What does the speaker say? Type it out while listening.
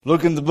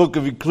Look in the book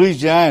of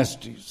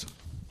Ecclesiastes.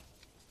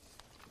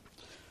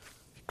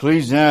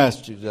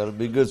 Ecclesiastes, that'll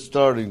be a good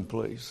starting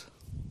place.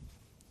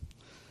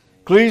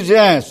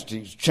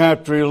 Ecclesiastes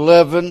chapter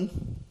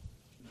 11,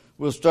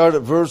 we'll start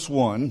at verse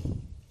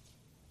 1.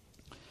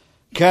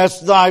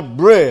 Cast thy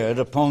bread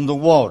upon the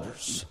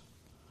waters,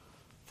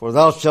 for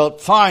thou shalt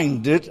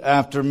find it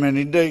after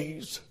many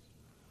days.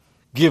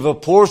 Give a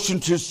portion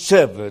to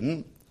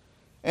 7,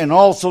 and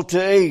also to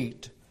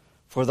 8.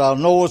 For thou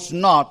knowest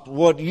not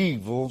what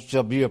evil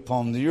shall be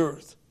upon the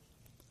earth.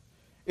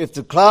 If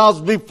the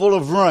clouds be full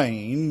of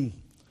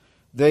rain,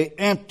 they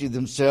empty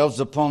themselves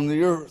upon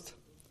the earth.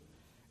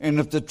 And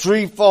if the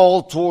tree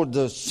fall toward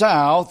the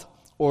south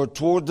or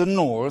toward the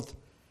north,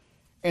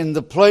 in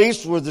the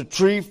place where the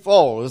tree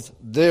falleth,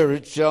 there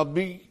it shall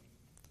be.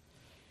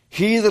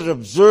 He that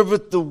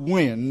observeth the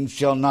wind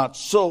shall not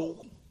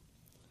sow,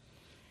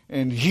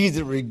 and he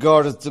that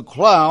regardeth the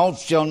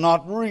clouds shall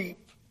not reap.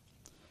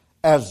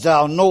 As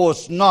thou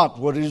knowest not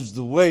what is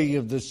the way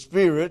of the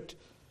Spirit,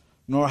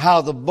 nor how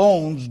the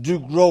bones do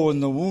grow in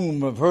the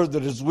womb of her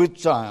that is with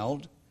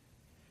child,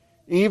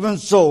 even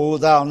so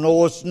thou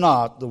knowest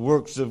not the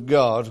works of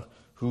God,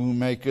 who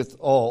maketh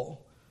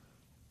all.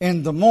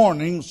 In the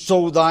morning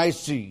sow thy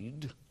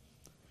seed,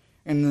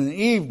 and in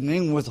the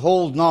evening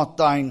withhold not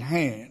thine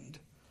hand,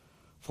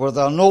 for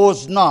thou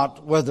knowest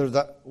not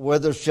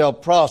whether shall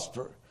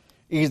prosper,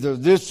 either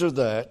this or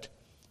that,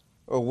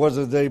 or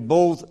whether they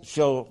both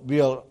shall be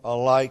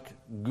alike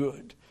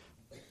good.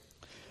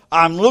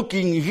 I'm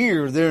looking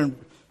here, there in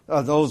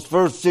those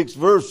first 6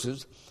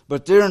 verses,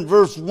 but there in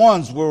verse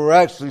 1 is where we're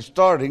actually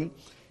starting,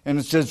 and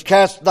it says,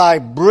 Cast thy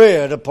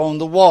bread upon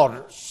the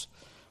waters,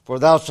 for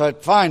thou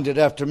shalt find it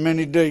after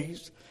many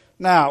days.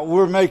 Now,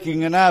 we're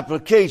making an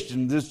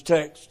application to this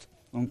text,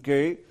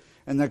 okay?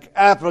 And the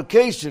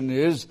application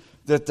is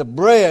that the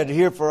bread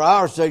here for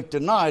our sake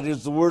tonight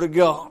is the Word of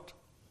God.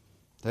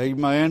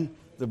 Amen.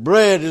 The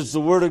bread is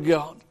the Word of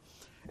God.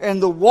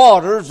 And the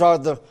waters are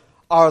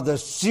the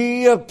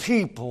sea of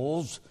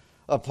peoples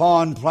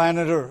upon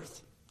planet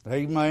Earth.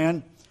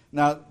 Amen.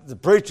 Now, the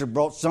preacher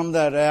brought some of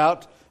that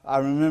out. I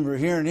remember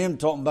hearing him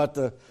talking about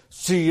the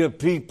sea of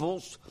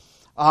peoples.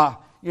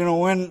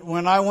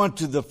 When I went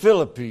to the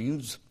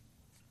Philippines,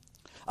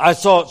 I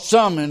saw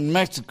some in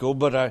Mexico,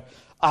 but I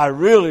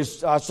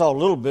saw a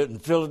little bit in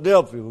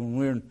Philadelphia when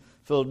we were in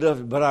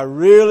Philadelphia, but I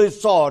really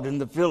saw it in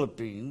the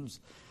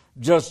Philippines.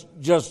 Just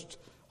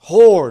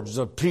hordes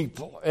of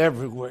people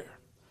everywhere.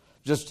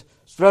 Just,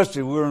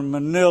 especially we were in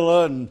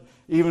Manila and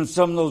even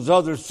some of those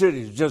other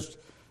cities. Just,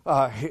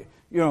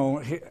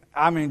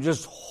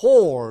 just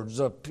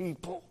hordes of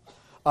people.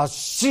 A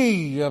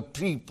sea of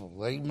people.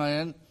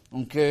 Amen.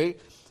 Okay.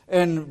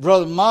 And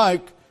Brother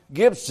Mike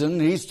Gibson,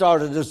 he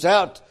started us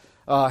out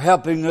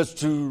helping us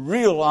to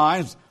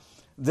realize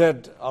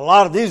that a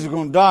lot of these are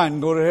going to die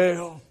and go to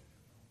hell.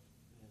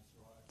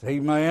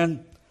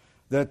 Amen.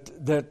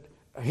 That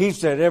he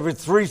said every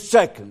 3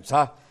 seconds.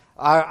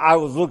 I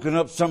was looking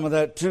up some of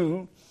that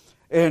too,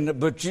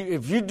 but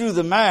if you do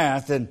the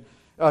math and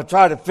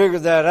try to figure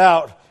that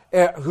out,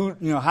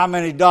 how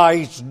many die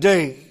each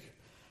day,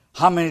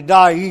 how many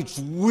die each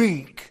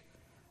week,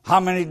 how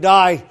many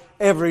die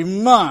every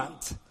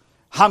month,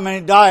 how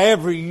many die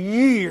every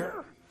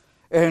year,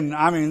 and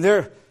I mean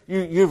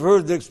you've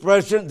heard the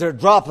expression, they're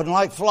dropping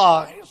like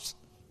flies.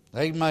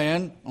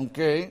 Amen.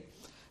 Okay.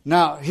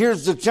 Now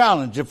here's the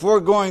challenge: if we're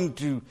going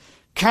to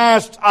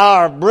cast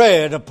our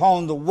bread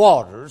upon the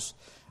waters.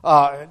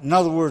 In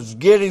other words,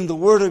 getting the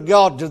Word of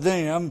God to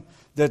them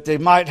that they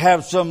might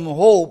have some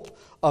hope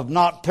of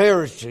not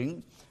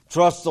perishing,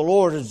 trust the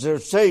Lord as their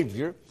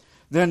Savior,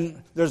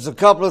 then there's a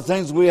couple of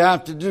things we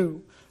have to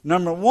do.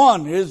 Number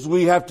 1 is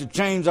we have to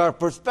change our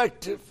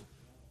perspective.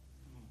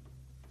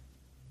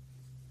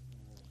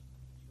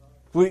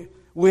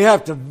 We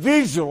have to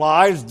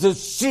visualize the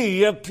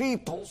sea of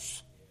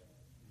peoples.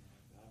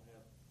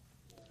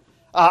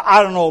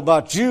 I don't know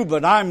about you,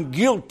 but I'm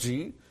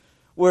guilty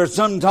where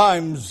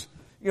sometimes,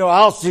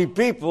 I'll see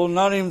people and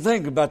not even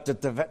think about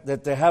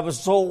that they have a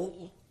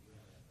soul.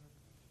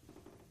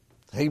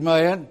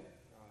 Amen.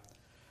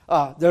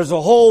 There's a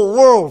whole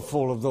world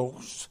full of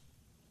those.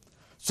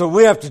 So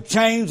we have to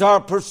change our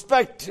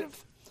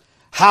perspective,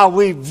 how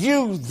we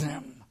view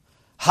them,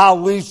 how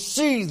we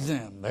see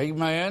them.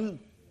 Amen.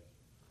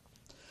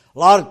 A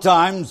lot of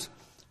times,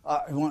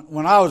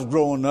 when I was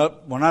growing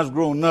up,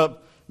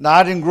 now,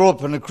 I didn't grow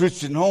up in a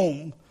Christian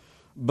home,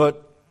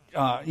 but,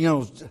 I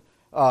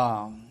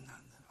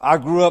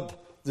grew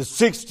up the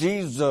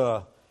 60s,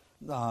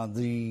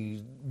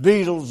 the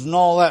Beatles and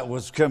all that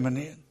was coming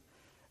in.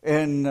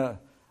 And,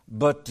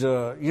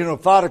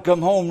 if I'd have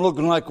come home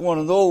looking like one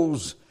of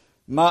those,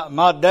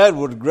 my dad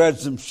would have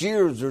grabbed some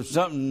shears or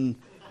something.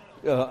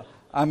 I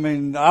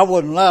wasn't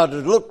allowed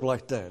to look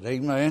like that.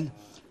 Amen.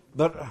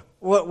 But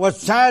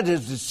what's sad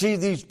is to see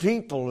these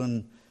people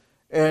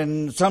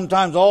and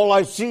sometimes all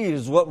I see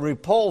is what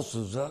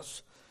repulses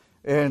us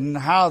and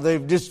how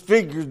they've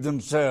disfigured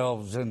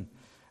themselves and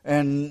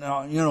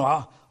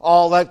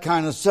all that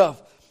kind of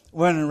stuff.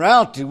 when in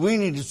reality we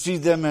need to see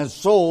them as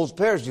souls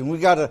perishing.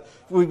 We've got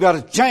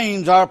to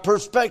change our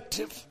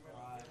perspective.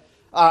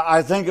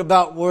 I think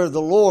about where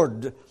the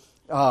Lord,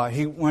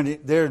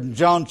 there in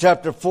John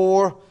chapter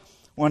 4,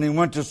 when he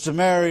went to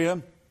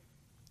Samaria,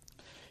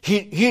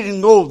 he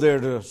didn't go there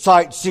to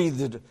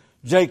sightsee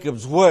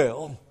Jacob's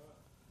well.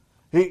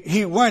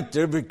 He went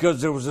there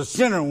because there was a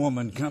sinner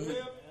woman coming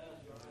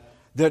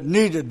that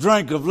needed a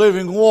drink of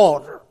living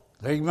water.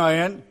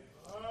 Amen.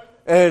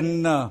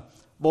 And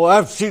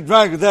after she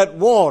drank of that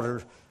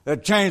water,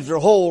 that changed her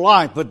whole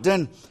life. But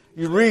then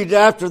you read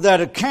after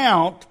that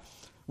account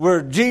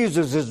where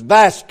Jesus is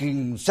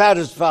basking,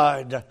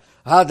 satisfied,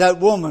 how that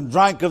woman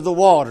drank of the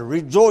water,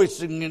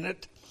 rejoicing in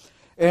it.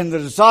 And the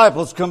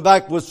disciples come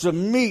back with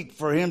some meat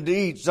for him to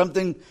eat,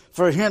 something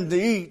for him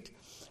to eat.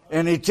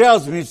 And he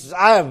tells them, he says,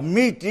 I have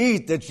meat to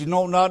eat that you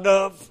know not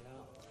of.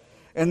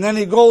 And then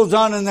he goes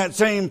on in that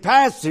same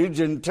passage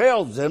and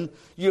tells them,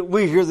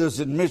 we hear this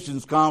in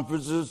missions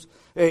conferences.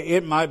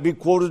 It might be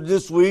quoted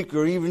this week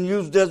or even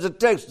used as a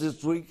text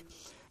this week.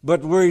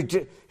 But where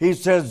he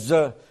says,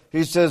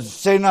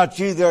 say not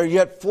ye there are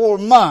yet 4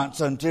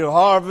 months until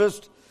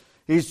harvest.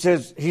 He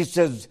says,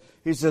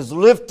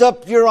 lift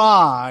up your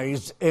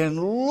eyes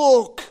and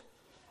look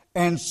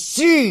and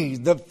see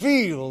the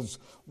fields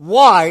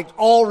white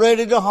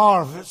already to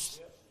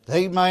harvest.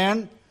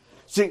 Amen.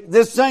 See,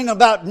 this thing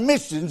about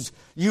missions,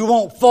 you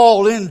won't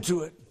fall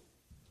into it.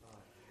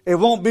 It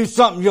won't be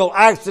something you'll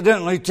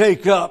accidentally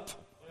take up.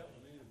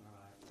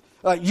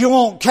 You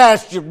won't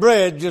cast your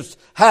bread just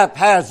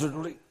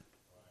haphazardly.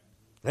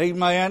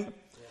 Amen.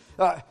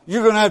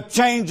 You're going to have to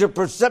change your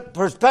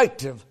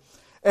perspective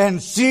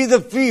and see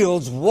the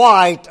fields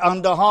white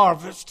unto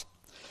harvest.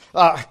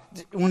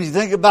 When you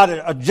think about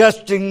it,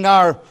 adjusting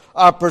our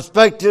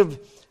perspective,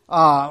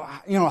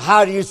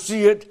 how do you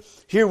see it?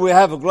 Here we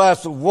have a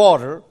glass of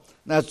water.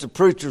 That's the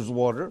preacher's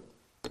water.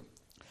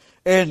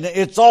 And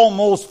it's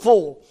almost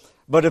full.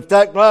 But if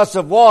that glass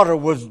of water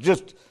was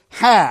just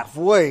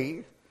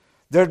halfway,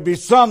 there'd be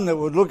some that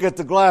would look at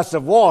the glass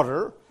of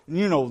water, and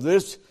you know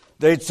this,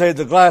 they'd say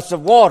the glass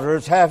of water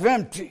is half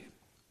empty.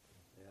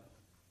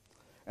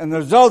 And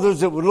there's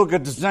others that would look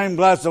at the same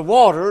glass of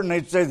water, and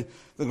they'd say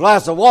the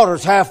glass of water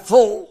is half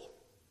full.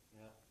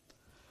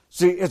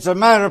 See, it's a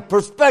matter of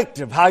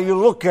perspective, how you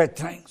look at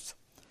things.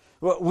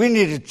 We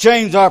need to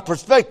change our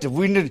perspective.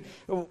 We need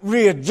to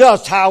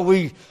readjust how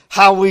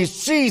we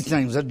see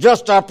things,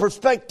 adjust our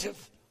perspective.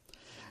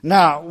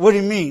 Now, what do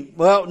you mean?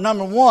 Well,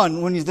 number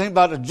one, when you think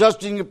about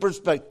adjusting your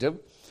perspective,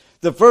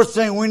 the first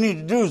thing we need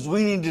to do is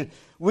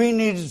we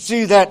need to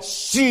see that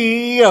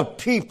sea of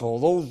people,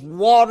 those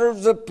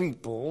waters of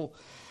people.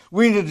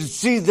 We need to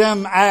see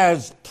them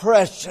as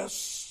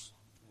precious.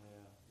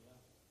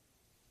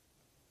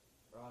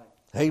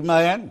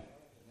 Amen.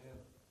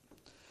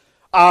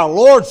 Our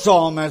Lord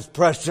saw them as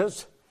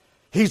precious.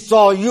 He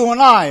saw you and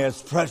I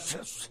as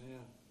precious.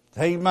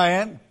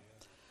 Amen.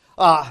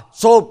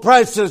 So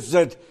precious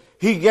that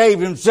He gave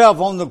Himself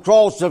on the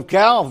cross of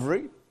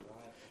Calvary.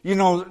 You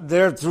know,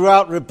 there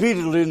throughout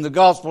repeatedly in the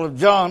Gospel of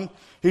John,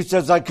 He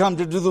says, I come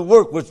to do the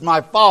work which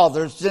my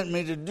Father sent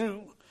me to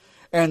do.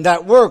 And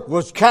that work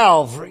was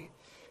Calvary.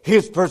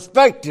 His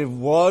perspective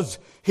was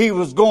He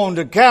was going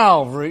to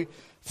Calvary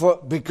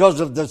because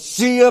of the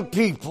sea of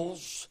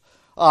peoples.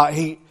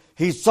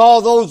 He saw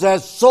those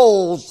as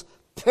souls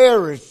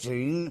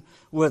perishing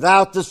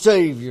without the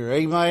Savior.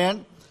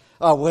 Amen.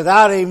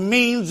 Without a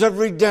means of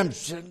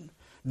redemption,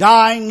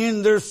 dying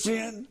in their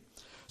sin.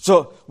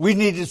 So we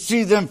need to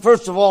see them,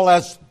 first of all,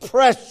 as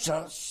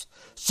precious.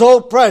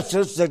 So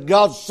precious that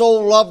God so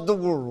loved the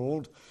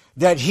world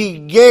that He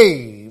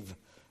gave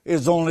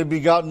His only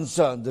begotten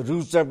Son, that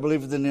whosoever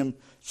believeth in Him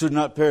should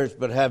not perish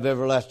but have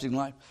everlasting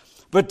life.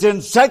 But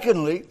then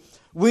secondly,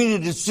 we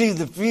need to see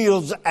the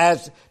fields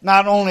as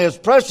not only as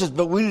precious,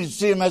 but we need to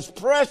see them as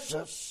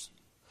precious.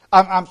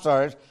 I'm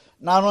sorry,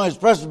 not only as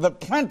precious, but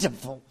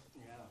plentiful.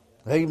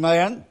 Yeah.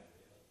 Amen.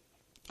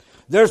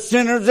 There's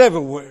sinners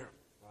everywhere.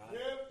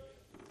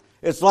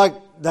 It's like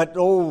that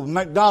old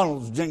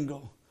McDonald's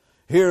jingle.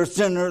 Here a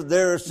sinner,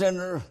 there a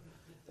sinner,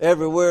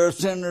 everywhere a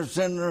sinner,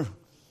 sinner.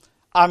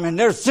 I mean,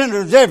 there's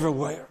sinners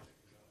everywhere.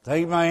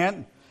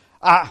 Amen.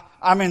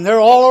 I mean, they're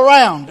all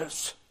around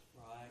us.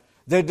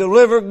 They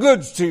deliver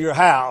goods to your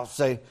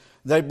house.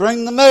 They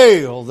bring the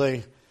mail.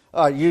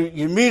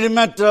 You meet them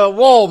at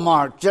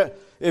Walmart.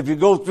 If you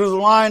go through the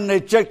line, they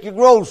check your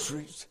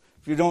groceries.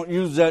 If you don't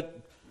use that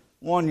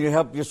one, you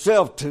help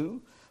yourself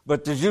too.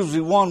 But there's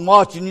usually one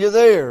watching you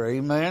there.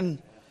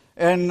 Amen.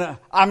 And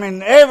I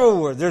mean,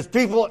 everywhere. There's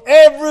people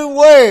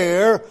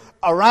everywhere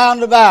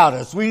around about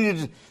us. We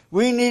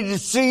need to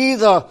see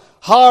the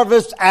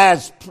harvest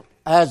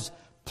as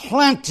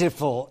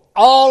plentiful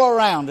all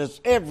around us,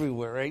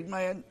 everywhere.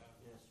 Amen.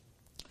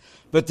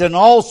 But then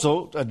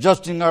also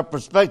adjusting our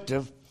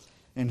perspective,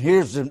 and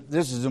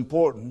this is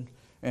important,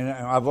 and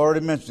I've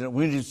already mentioned it.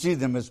 We need to see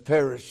them as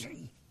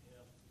perishing.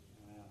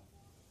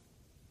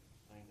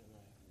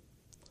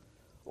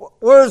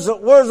 Where's a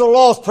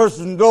lost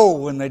person go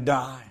when they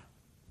die?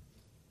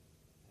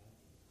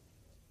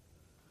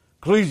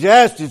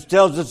 Ecclesiastes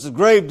tells us the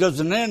grave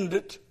doesn't end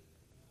it.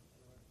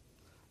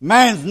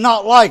 Man's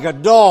not like a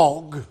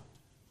dog,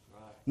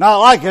 not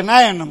like an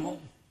animal.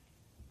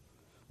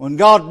 When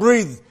God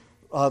breathed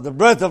the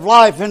breath of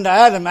life into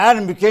Adam,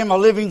 Adam became a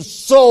living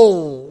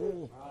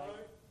soul.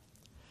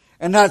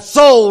 And that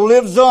soul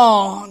lives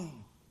on.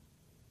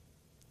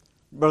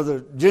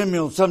 Brother Jimmy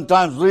will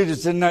sometimes lead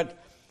us in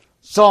that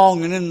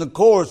song and in the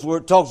chorus where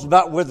it talks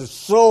about where the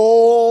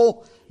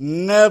soul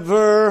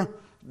never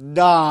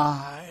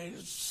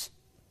dies.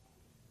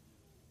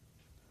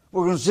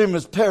 We're going to see him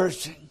as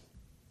perishing.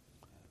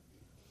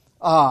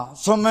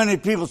 So many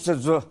people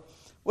says,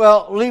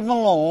 well, leave them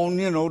alone,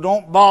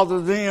 don't bother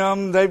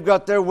them. They've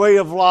got their way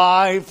of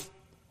life.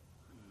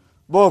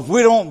 But if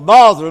we don't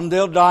bother them,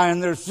 they'll die in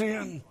their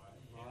sin.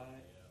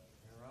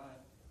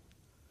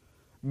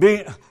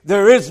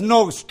 There is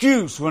no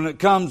excuse when it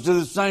comes to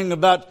this thing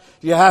about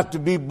you have to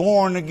be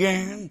born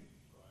again.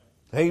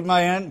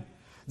 Amen.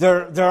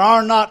 There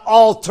are not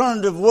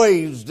alternative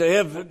ways to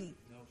heaven.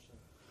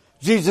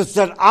 Jesus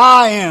said,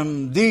 I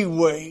am the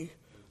way,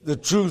 the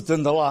truth,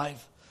 and the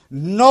life.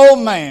 No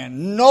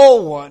man, no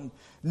one,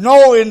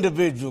 no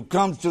individual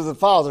comes to the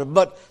Father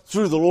but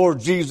through the Lord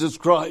Jesus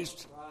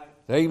Christ.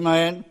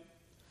 Amen.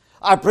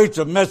 I preach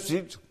a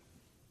message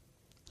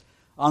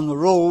on the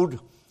road,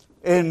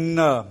 and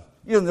the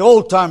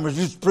old timers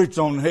used to preach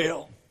on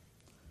hell.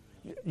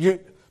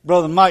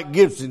 Brother Mike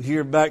Gibson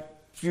here a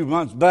few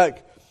months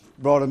back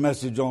brought a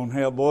message on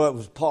hell. Boy, it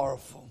was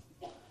powerful.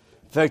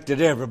 Affected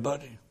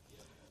everybody.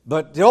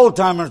 But the old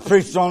timers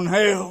preached on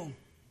hell.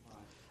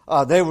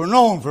 They were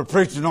known for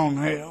preaching on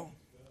hell.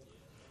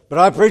 But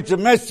I preached a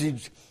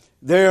message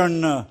there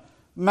in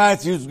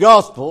Matthew's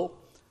Gospel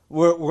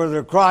where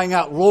they're crying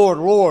out, Lord,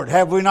 Lord,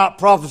 have we not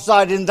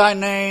prophesied in thy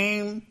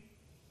name?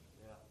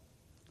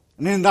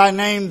 And in thy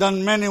name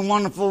done many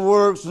wonderful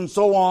works, and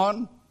so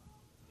on.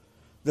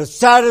 The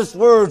saddest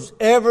words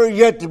ever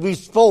yet to be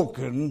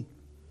spoken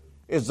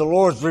is the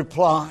Lord's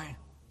reply.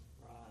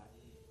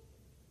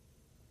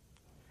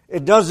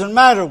 It doesn't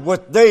matter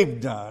what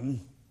they've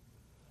done.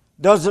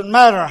 Doesn't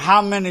matter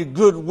how many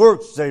good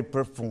works they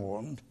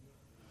performed.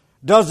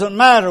 Doesn't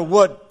matter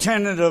what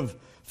tenet of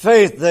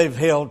faith they've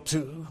held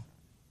to.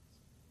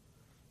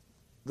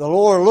 The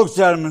Lord looks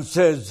at them and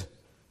says,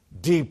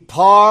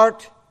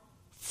 depart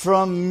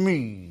from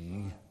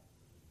me,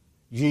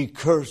 ye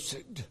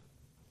cursed,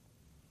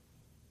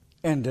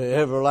 into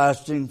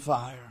everlasting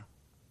fire.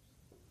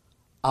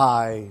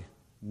 I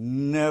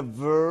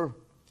never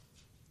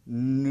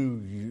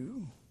knew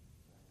you.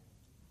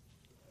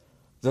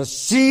 The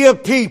sea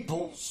of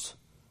peoples,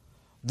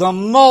 the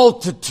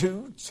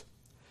multitudes,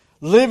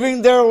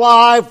 living their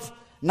life,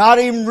 not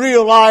even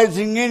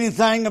realizing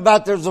anything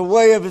about there's a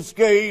way of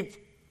escape,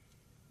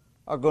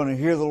 are going to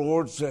hear the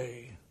Lord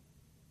say,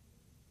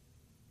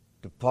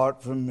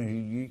 depart from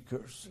me, ye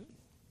cursed.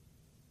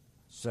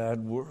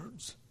 Sad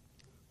words.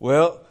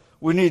 Well,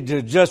 we need to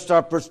adjust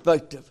our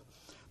perspective.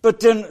 But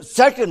then,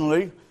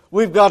 secondly,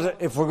 we've got to,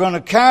 if we're going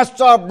to cast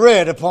our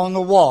bread upon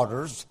the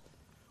waters,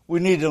 we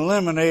need to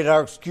eliminate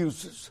our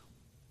excuses.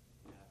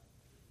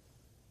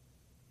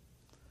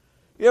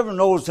 You ever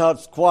notice how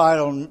it's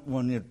quiet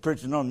when you're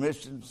preaching on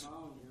missions?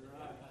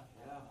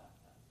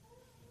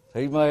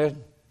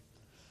 Amen.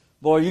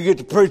 Boy, you get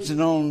to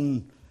preaching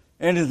on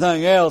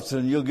anything else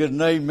and you'll get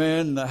an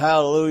amen and a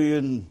hallelujah.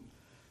 And,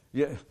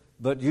 yeah,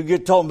 but you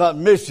get talking about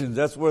missions,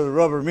 that's where the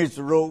rubber meets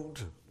the road.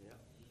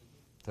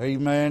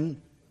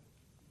 Amen.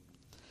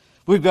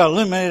 We've got to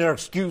eliminate our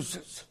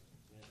excuses.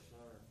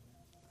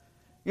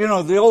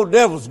 The old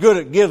devil's good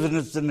at giving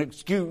us an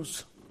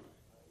excuse.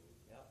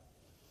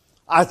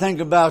 I think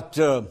about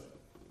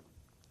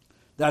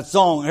that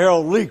song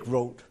Harold Leake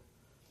wrote.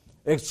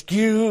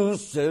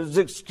 Excuses,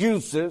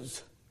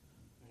 excuses.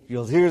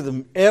 You'll hear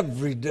them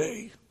every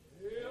day.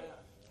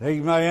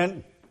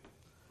 Amen.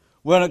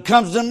 When it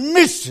comes to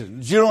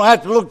missions, you don't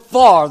have to look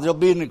far. There'll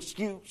be an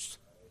excuse.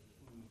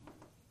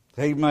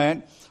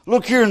 Amen.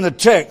 Look here in the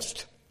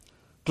text.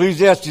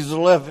 Ecclesiastes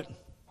 11.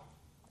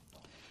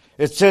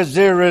 It says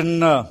there in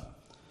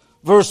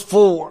verse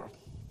 4.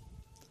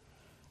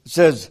 It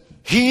says,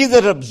 he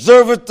that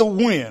observeth the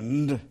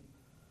wind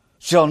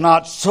shall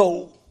not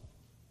sow.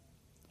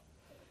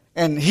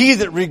 And he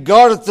that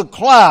regardeth the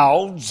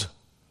clouds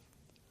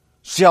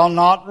shall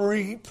not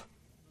reap.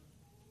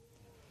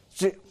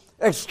 See,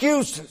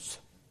 excuses.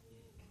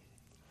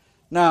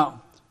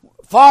 Now,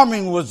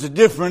 farming was a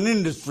different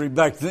industry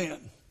back then.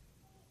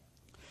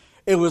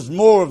 It was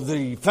more of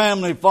the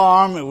family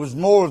farm. It was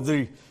more of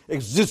the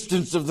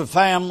existence of the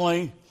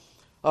family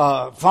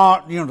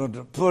farm,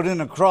 to put in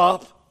a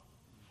crop.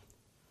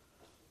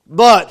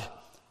 But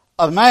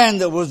a man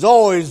that was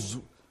always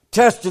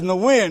testing the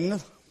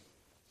wind,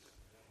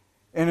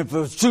 and if it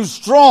was too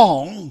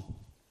strong,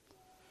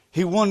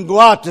 he wouldn't go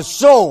out to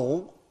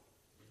sow.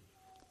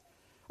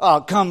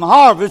 Come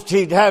harvest,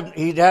 he'd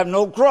have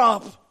no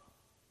crop.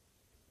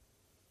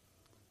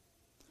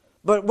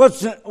 But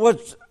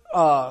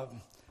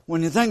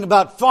when you think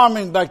about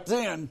farming back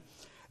then,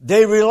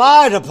 they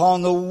relied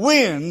upon the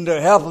wind to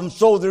help them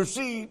sow their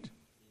seed.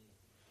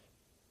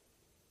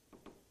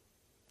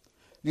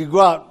 you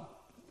go out,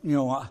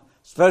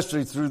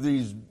 especially through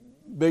these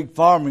big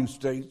farming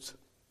states,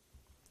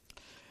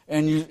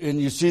 and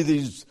you see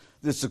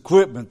this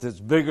equipment that's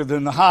bigger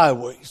than the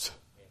highways.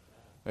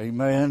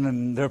 Amen.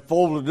 And they're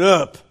folded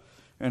up,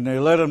 and they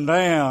let them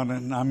down,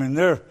 and I mean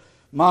they're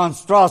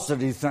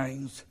monstrosity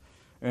things,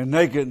 and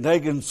they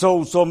can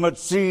sow so much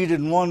seed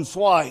in one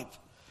swipe.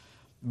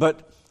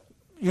 But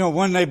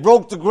when they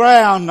broke the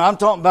ground, I'm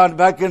talking about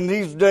back in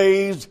these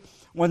days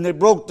when they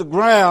broke the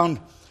ground,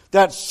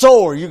 that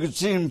sower, you could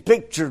see him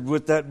pictured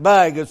with that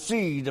bag of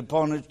seed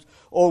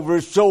over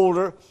his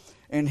shoulder,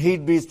 and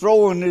he'd be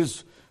throwing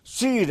his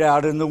seed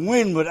out, and the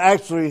wind would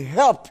actually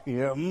help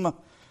him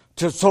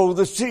to sow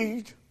the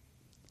seed.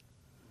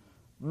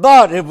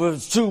 But if it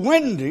was too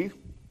windy,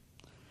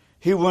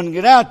 he wouldn't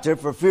get out there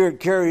for fear it'd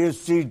carry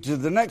his seed to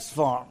the next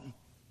farm.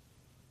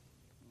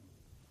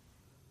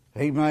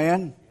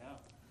 Amen? Yeah.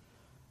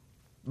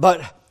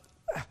 But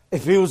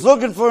if he was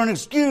looking for an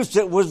excuse,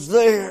 it was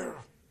there.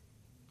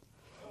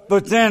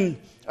 But then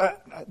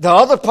the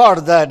other part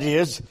of that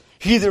is,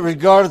 he that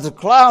regardeth the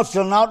clouds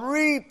shall not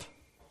reap.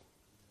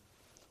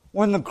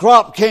 When the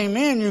crop came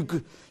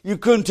in, you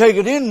couldn't take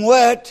it in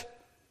wet.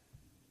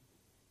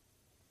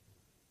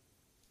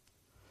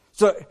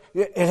 So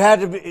it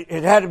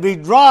had to be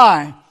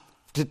dry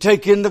to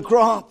take in the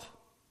crop.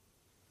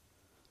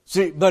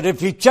 See, but if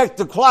he checked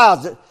the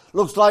clouds, it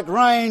looks like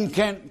rain,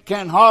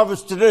 can't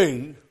harvest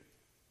today.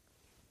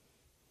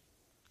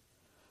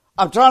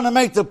 I'm trying to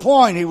make the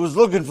point, he was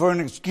looking for an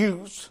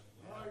excuse.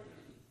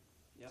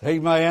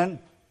 Amen.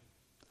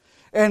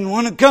 And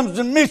when it comes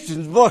to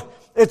missions, boy,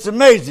 it's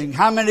amazing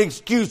how many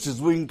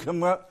excuses we can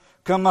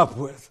come up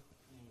with.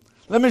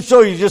 Let me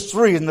show you just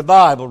 3 in the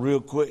Bible real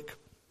quick.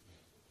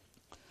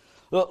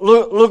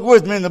 Look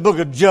with me in the book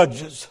of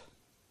Judges.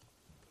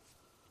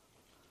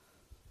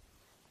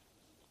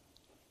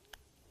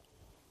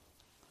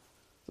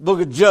 The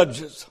book of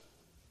Judges.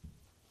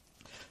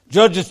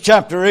 Judges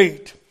chapter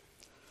 8.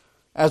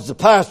 As the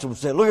pastor would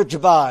say, look at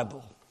your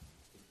Bible.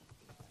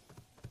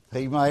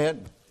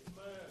 Amen.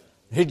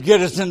 He'd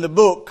get us in the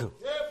book.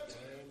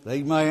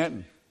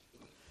 Amen.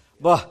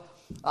 But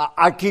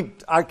I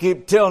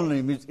keep telling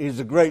him he's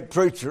a great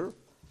preacher.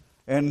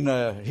 And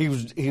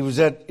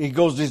he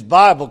goes to these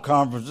Bible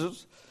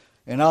conferences,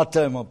 and I'll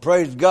tell him, well,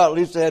 praise God, at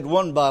least they had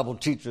one Bible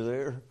teacher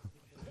there.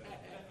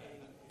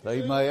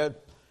 Amen.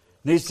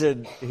 And he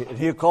said,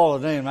 he'll call a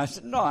name. I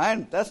said,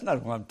 no, that's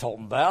not what I'm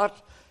talking about.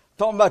 I'm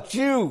talking about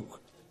you.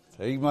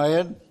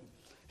 Amen.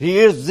 He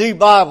is the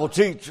Bible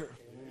teacher.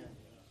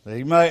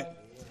 Amen.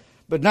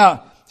 But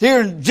now,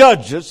 here in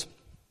Judges,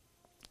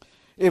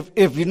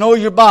 if you know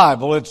your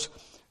Bible, it's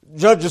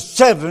Judges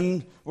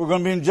 7. We're going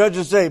to be in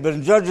Judges 8, but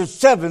in Judges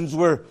 7 is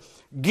where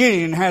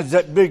Gideon has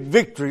that big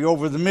victory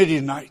over the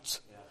Midianites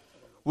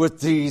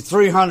with the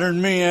 300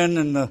 men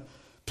and the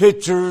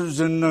pitchers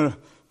and the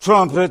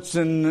trumpets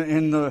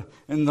and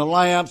the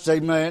lamps.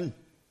 Amen. And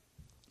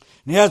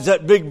he has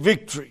that big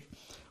victory.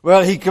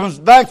 Well, he comes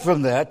back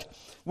from that.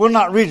 We'll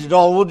not read it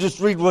all. We'll just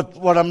read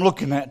what I'm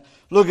looking at.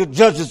 Look at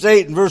Judges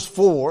 8 and verse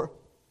 4.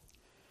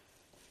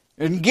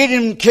 And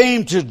Gideon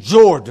came to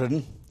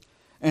Jordan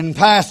and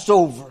passed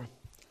over.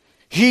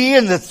 He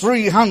and the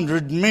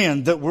 300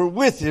 men that were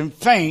with him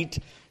faint,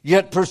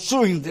 yet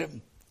pursuing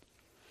them.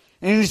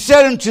 And he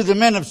said unto the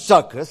men of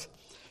Succoth,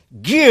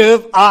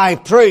 give, I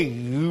pray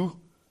you,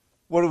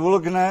 what are we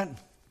looking at?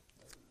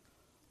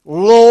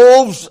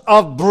 Loaves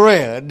of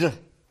bread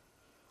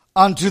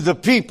unto the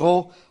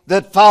people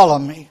that follow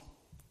me.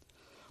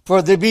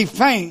 For they be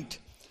faint,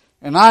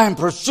 and I am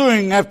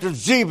pursuing after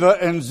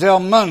Zebah and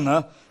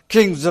Zalmunna,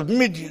 kings of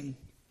Midian.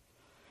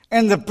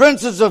 And the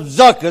princes of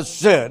Succoth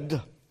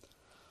said,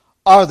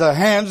 are the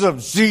hands of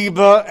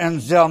Zebah and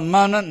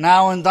Zalmunna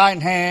now in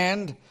thine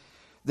hand,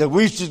 that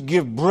we should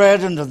give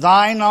bread unto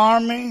thine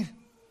army?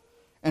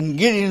 And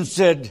Gideon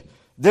said,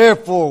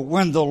 therefore,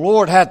 when the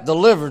Lord hath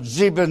delivered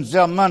Zebah and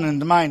Zalmunna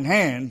into mine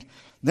hand,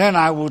 then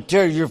I will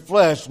tear your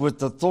flesh with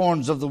the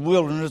thorns of the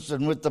wilderness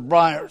and with the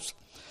briars.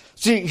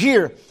 See,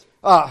 here,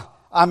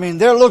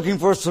 they're looking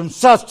for some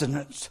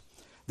sustenance.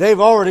 They've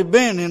already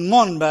been in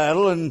one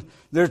battle, and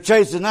they're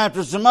chasing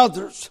after some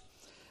others.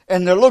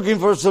 And they're looking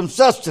for some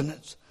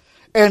sustenance.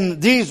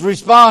 And these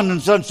respond in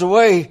such a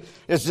way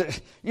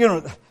as,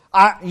 you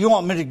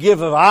want me to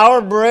give of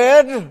our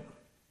bread?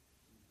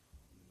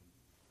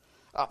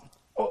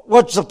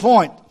 What's the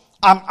point?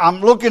 I'm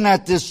looking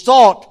at this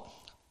thought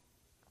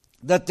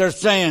that they're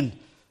saying,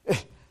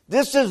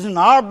 this isn't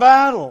our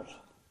battle.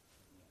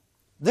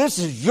 This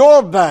is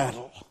your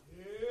battle.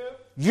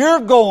 You're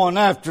going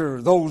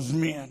after those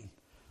men.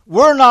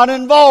 We're not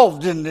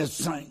involved in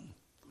this thing.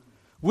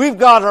 We've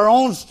got our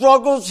own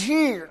struggles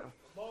here.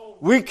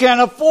 We can't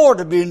afford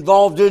to be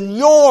involved in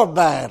your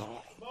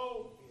battle.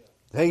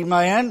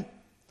 Amen.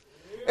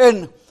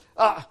 And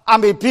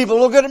people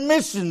look at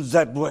missions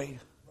that way.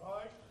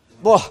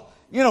 Well,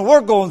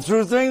 we're going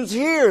through things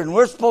here, and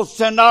we're supposed to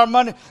send our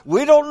money.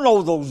 We don't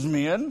know those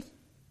men.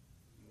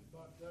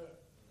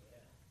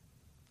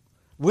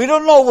 We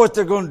don't know what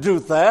they're going to do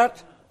with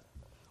that.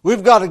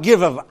 We've got to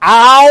give of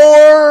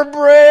our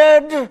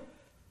bread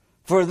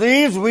for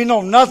these. We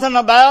know nothing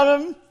about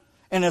them,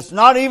 and it's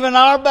not even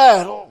our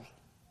battle.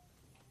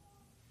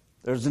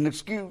 There's an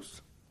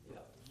excuse.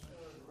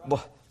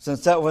 But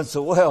since that went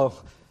so well,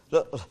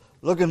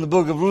 look in the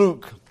book of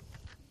Luke.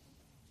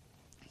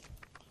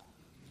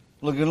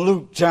 Look in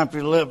Luke chapter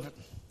 11.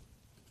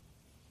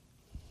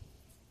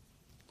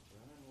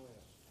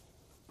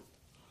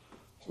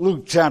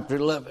 Luke chapter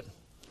 11.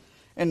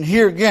 And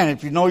here again,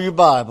 if you know your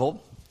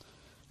Bible,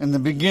 in the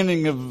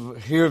beginning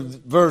of here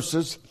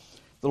verses,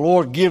 the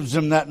Lord gives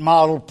them that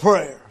model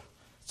prayer.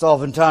 It's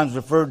oftentimes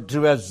referred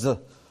to as the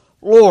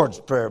Lord's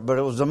Prayer, but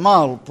it was a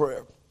model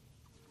prayer.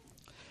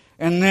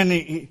 And then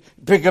he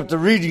pick up the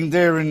reading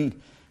there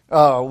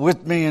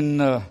with me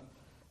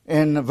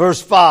in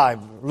verse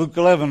 5, Luke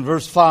 11,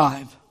 verse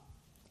 5.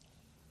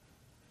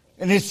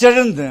 And he said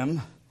unto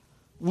them,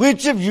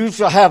 which of you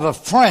shall have a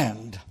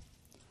friend,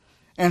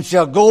 and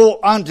shall go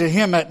unto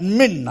him at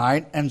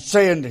midnight, and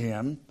say unto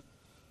him,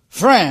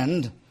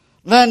 friend,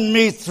 lend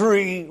me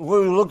 3, what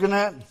are we looking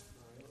at?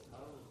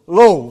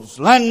 Loaves.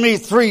 Lend me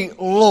 3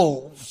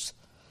 loaves.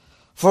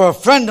 For a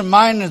friend of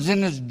mine is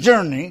in his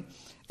journey,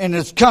 and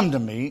is come to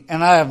me,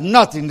 and I have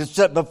nothing to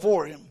set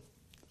before him.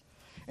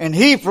 And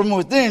he from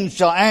within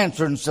shall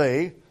answer and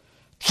say,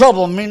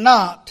 trouble me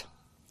not.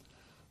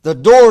 The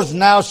door's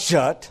now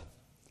shut,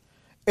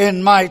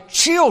 and my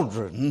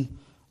children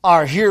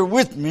are here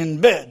with me in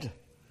bed.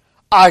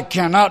 I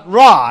cannot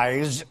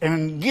rise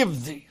and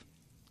give thee.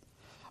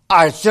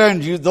 I say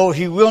unto you, though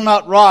he will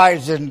not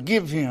rise and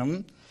give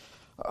him,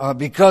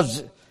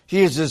 because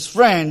he is his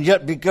friend,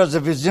 yet because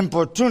of his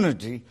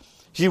importunity,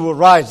 he will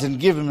rise and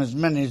give him as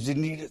many as he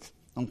needeth.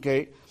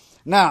 Okay?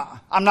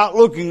 Now, I'm not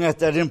looking at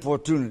that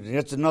importunity.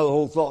 That's another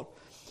whole thought.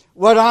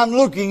 What I'm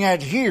looking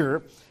at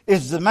here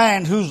is the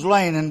man who's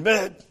laying in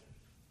bed.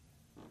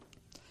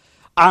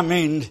 I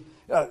mean,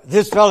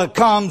 this fella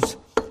comes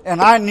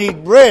and I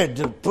need bread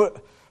to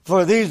put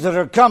for these that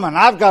are coming.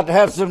 I've got to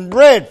have some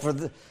bread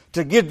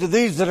to give to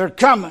these that are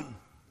coming.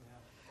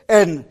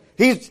 And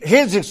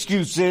his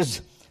excuse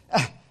is,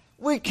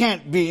 we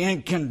can't be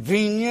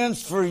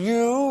inconvenienced for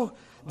you.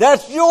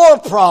 That's your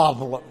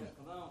problem.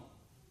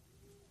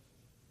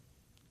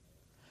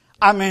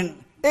 I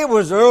mean, it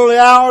was early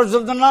hours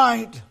of the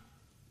night.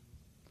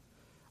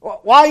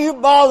 Why are you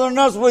bothering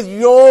us with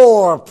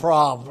your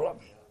problem?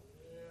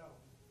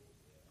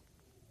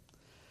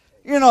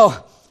 You know,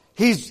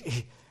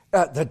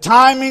 the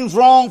timing's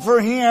wrong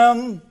for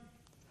him.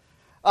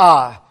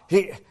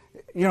 He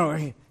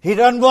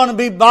doesn't want to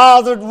be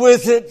bothered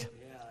with it.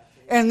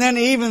 And then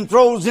he even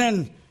throws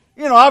in,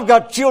 I've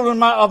got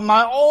children of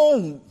my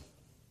own.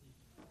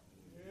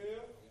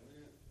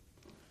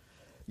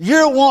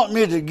 You want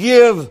me to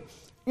give,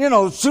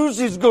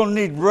 Susie's going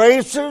to need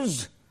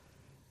racers,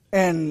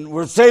 and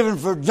we're saving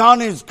for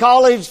Johnny's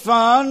college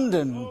fund,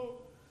 and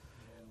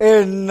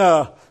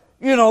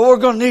we're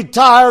going to need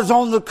tires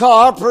on the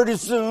car pretty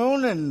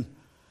soon,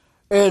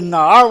 and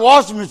our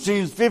washing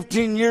machine's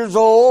 15 years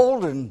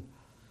old,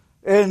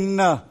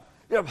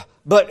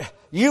 but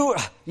you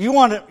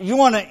want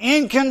to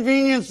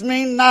inconvenience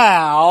me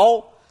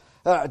now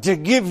to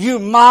give you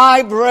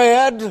my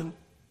bread.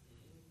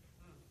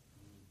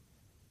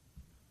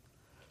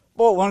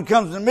 Boy, when it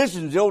comes to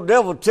missions, the old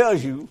devil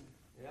tells you,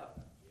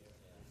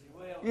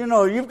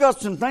 you've got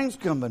some things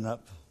coming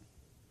up.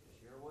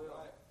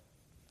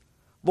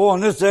 Boy,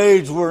 in this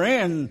age we're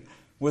in,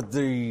 with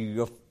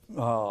the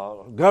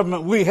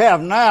government we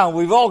have now,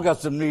 we've all got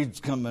some needs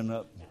coming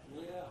up.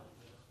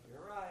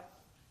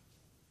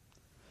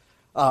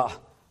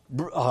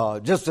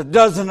 Just a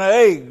dozen of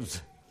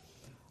eggs.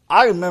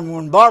 I remember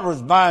when Barbara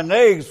was buying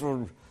eggs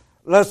for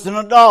less than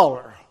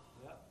 $1.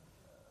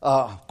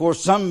 Of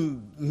course,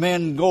 some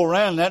men go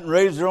around that and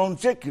raise their own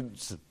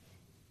chickens.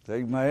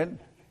 Amen.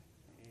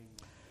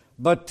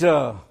 But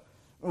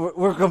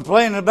we're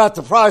complaining about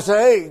the price of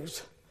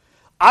eggs.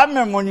 I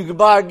remember when you could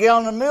buy a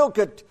gallon of milk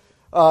at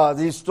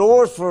these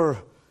stores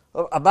for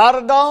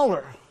about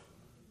 $1.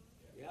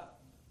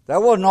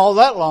 That wasn't all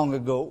that long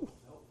ago.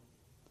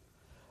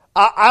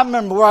 I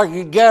remember where I could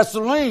get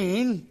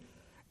gasoline,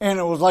 and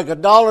it was like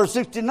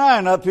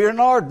 $1.69 up here in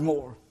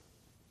Ardmore.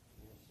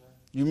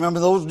 You remember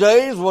those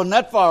days? Wasn't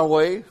that far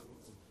away.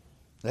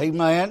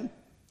 Amen.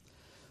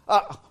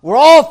 We're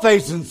all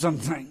facing some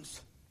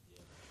things.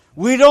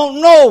 We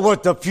don't know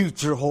what the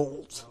future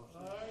holds,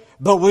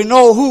 but we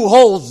know who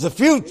holds the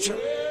future.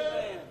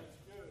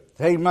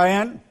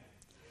 Amen.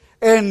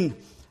 And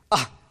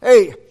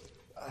hey,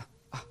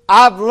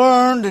 I've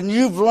learned, and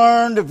you've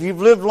learned, if you've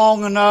lived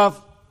long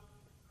enough,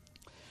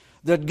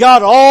 that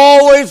God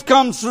always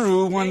comes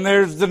through when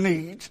there's the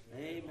need.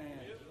 Amen.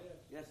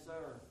 Yes, sir.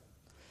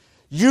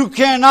 You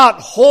cannot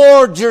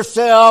hoard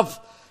yourself.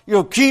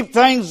 You'll keep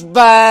things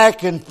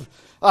back, and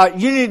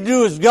you need to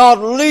do as God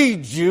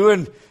leads you,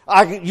 and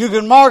you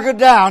can mark it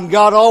down.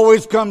 God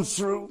always comes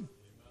through.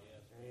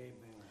 Amen.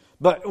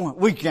 But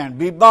we can't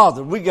be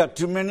bothered. We got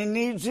too many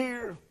needs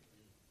here.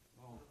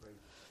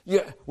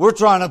 Yeah, we're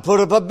trying to put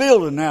up a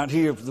building out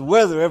here if the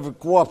weather ever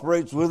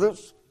cooperates with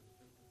us.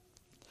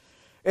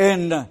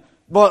 And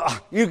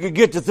but you could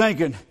get to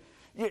thinking,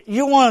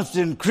 you want us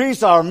to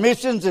increase our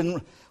missions,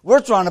 and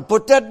we're trying to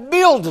put that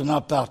building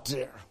up out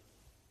there.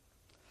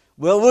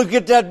 Well, we'll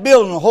get that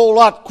building a whole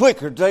lot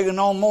quicker, taking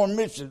on more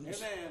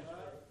missions. Amen.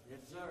 Yes,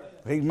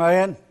 sir.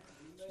 Amen.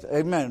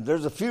 Amen.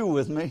 There's a few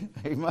with me.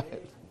 Amen.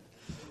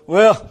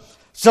 Well,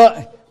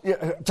 so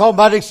talking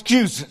about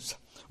excuses.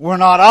 We're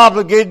not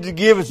obligated to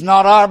give. It's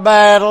not our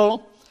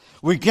battle.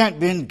 We can't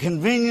be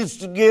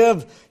inconvenienced to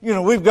give.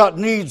 We've got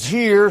needs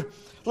here.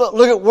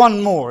 Look at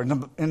one more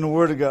in the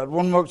Word of God.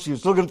 One more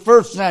excuse. Look at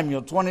 1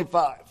 Samuel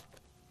 25.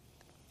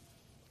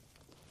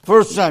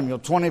 1 Samuel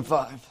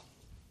 25.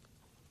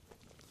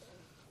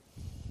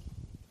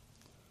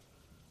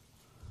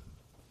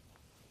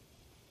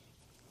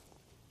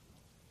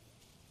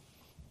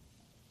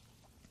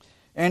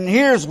 And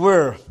here's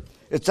where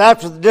it's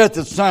after the death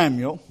of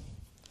Samuel.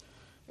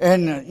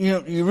 And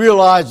you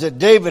realize that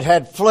David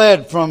had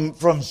fled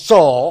from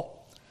Saul.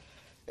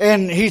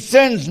 And he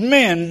sends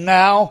men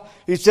now.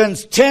 He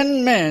sends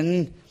 10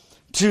 men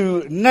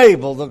to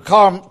Nabal, the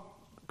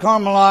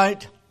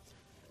Carmelite,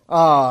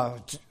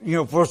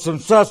 for some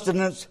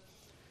sustenance.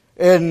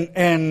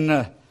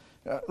 And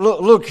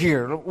look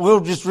here.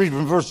 We'll just read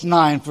from verse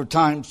 9 for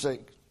time's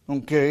sake.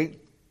 Okay?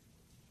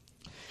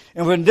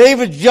 And when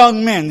David's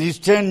young men, these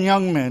 10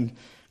 young men,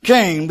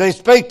 came, they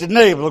spake to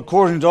Nabal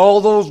according to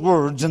all those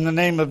words in the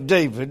name of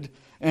David,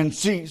 and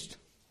ceased.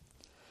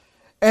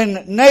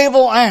 And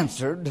Nabal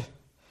answered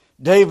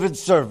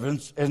David's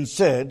servants and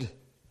said,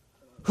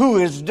 Who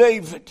is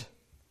David?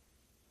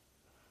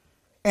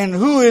 And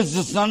who is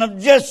the son of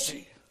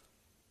Jesse?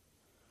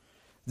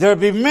 There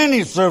be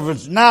many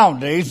servants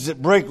nowadays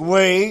that break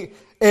away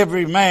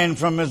every man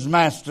from his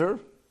master.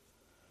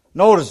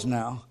 Notice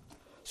now.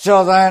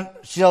 Shall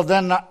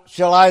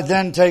I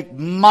then take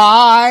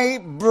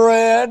my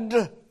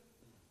bread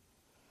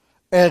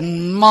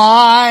and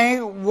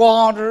my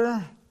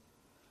water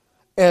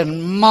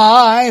and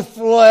my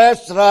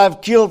flesh that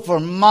I've killed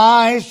for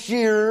my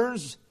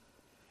shears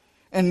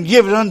and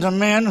give it unto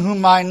men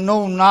whom I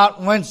know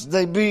not whence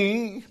they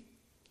be?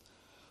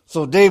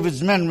 So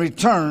David's men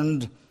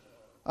turned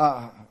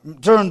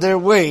their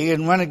way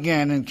and went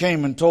again and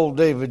came and told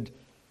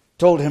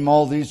him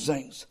all these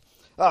things.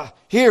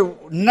 Here,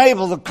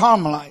 Nabal the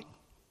Carmelite.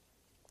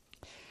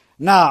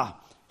 Now,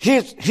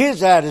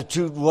 his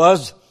attitude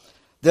was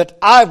that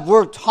I've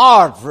worked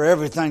hard for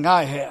everything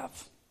I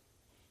have.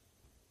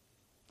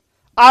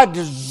 I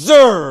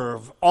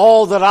deserve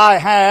all that I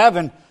have,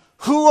 and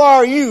who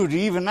are you to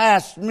even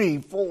ask me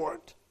for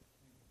it?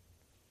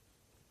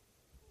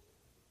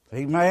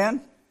 Amen?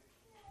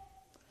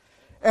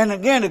 And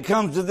again, it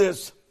comes to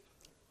this.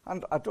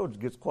 I told you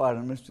it gets quiet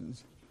on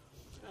missions.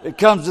 It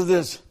comes to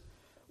this.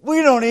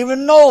 We don't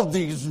even know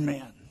these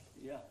men.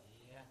 Yeah.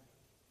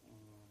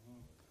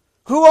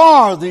 Who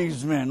are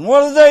these men?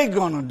 What are they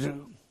going to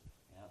do?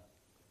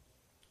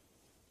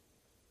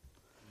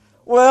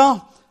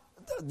 Well,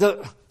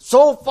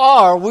 so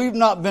far we've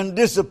not been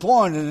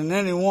disappointed in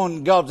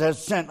anyone God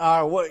has sent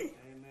our way.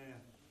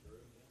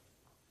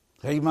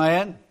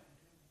 Amen.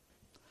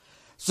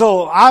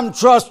 So I'm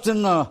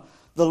trusting the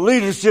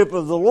leadership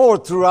of the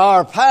Lord through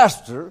our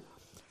pastor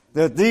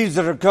that these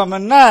that are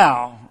coming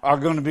now are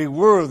going to be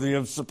worthy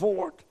of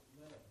support.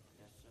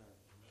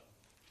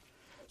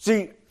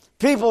 See,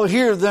 people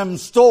hear them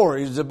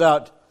stories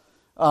about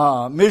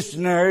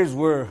missionaries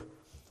where,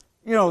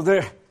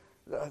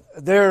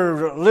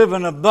 they're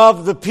living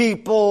above the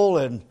people,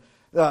 and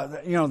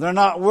they're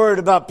not worried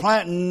about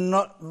planting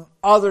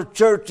other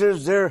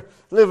churches. They're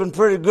living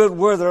pretty good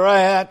where they're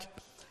at.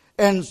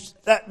 And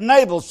that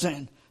Nabal's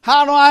saying,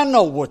 how do I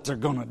know what they're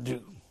going to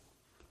do?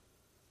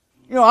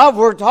 I've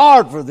worked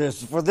hard for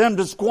this. For them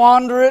to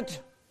squander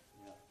it,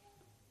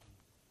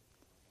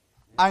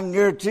 I can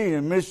guarantee you,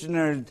 a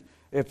missionary,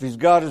 if he's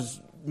got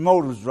his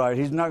motives right,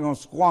 he's not going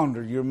to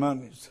squander your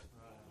monies.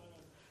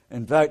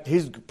 In fact,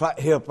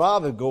 he'll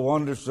probably go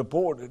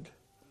under-supported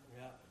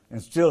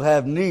and still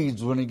have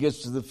needs when he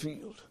gets to the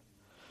field.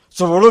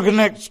 So we're looking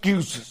at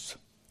excuses.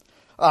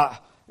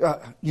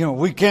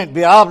 We can't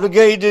be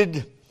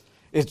obligated.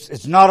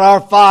 It's not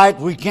our fight.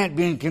 We can't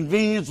be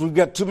inconvenienced. We've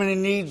got too many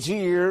needs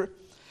here.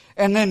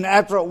 And then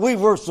after we've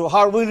worked so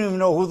hard, we don't even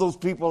know who those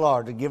people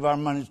are to give our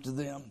monies to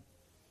them.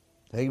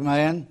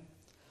 Amen?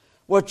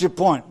 What's your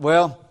point?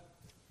 Well,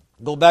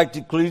 go back to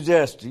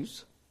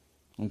Ecclesiastes.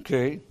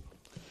 Okay?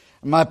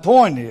 My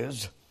point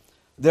is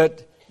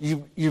that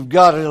you've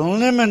got to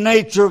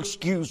eliminate your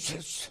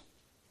excuses.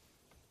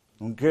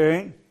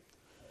 Okay?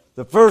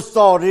 The first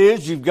thought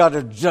is you've got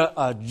to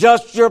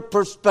adjust your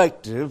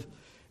perspective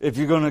if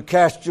you're going to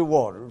cast your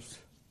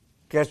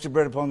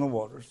bread upon the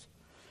waters.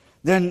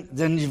 Then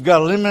you've got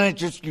to eliminate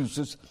your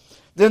excuses.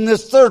 Then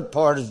this third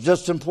part is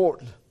just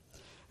important.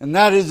 And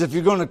that is, if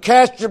you're going to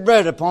cast your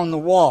bread upon the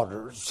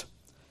waters,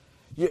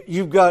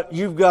 you've got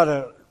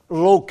to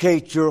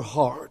locate your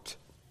heart.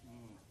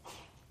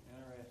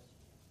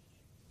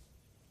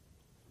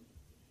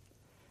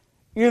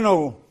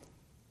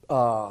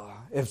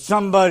 If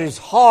somebody's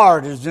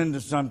heart is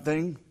into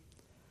something,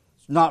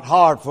 it's not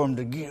hard for them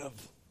to give.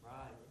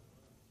 Right.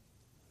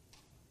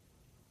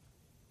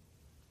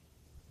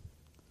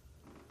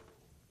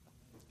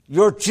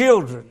 your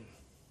children,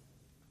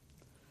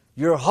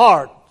 your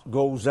heart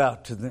goes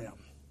out to them.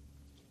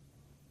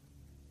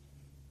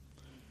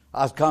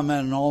 I was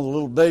commenting on all the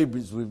little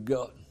babies we've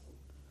got.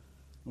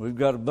 We've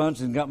got a bunch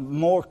and got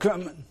more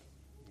coming.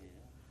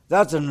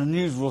 That's an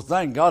unusual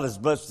thing. God has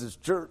blessed this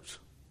church.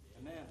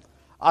 Amen.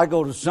 I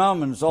go to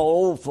some and it's all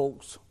old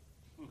folks.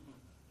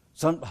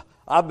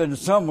 I've been to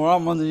some where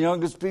I'm one of the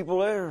youngest people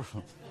there.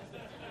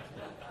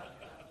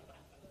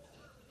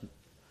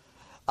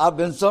 I've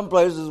been some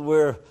places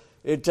where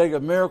it'd take a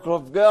miracle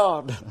of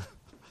God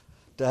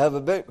to have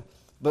a baby.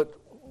 But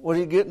what are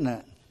you getting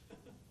at?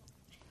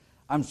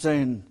 I'm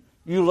saying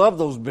you love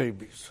those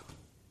babies.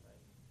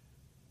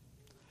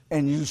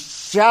 And you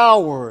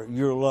shower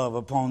your love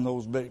upon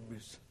those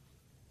babies.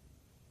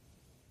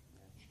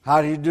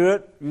 How do you do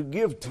it? You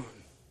give to them.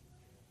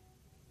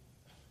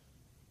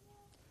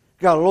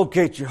 You got to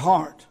locate your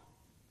heart.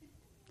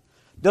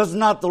 Does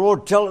not the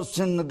Lord tell us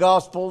in the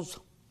Gospels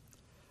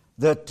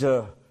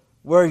that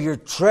where your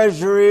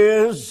treasure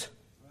is,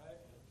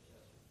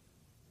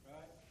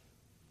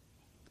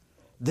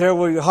 there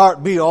will your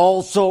heart be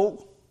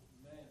also?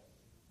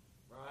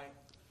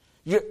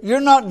 You're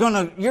not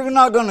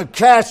gonna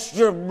cast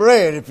your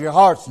bread if your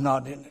heart's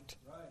not in it.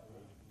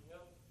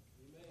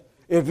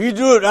 If you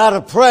do it out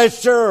of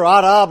pressure or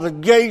out of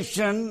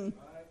obligation,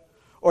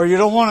 or you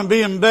don't want to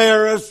be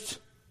embarrassed,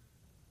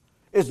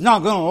 it's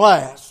not going to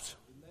last.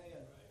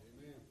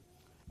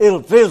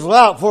 It'll fizzle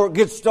out before it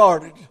gets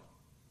started.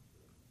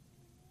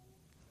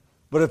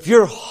 But if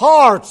your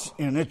heart's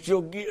in it,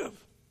 you'll give.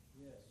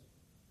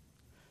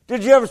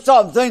 Did you ever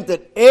stop and think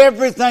that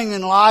everything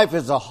in life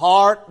is a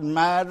heart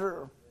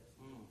matter?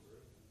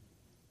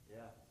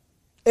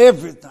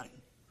 Everything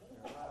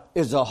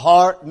is a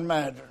heart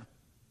matter.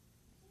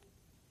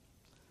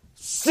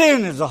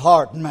 Sin is a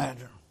heart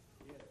matter.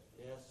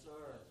 Yes,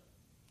 sir.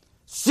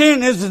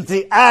 Sin isn't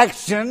the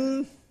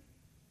action.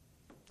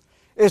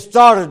 It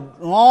started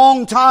a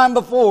long time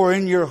before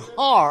in your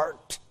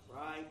heart.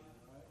 Right.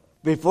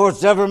 Before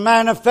it's ever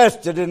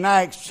manifested in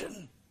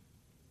action.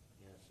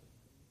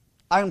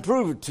 I can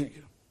prove it to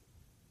you.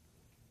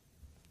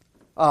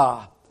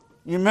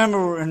 You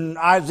remember in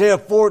Isaiah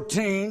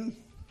 14,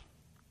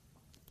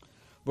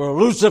 where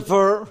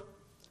Lucifer,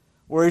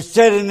 where he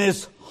said in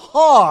his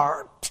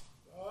heart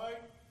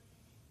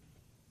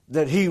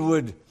that he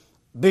would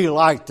be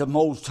like the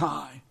Most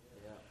High.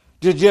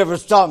 Did you ever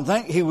stop and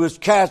think he was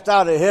cast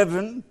out of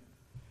heaven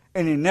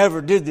and he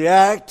never did the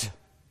act?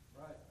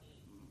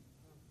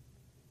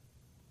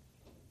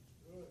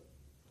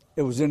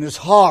 It was in his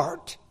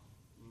heart.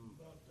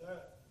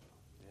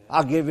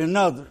 I'll give you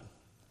another.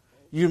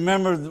 You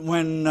remember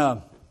when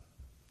the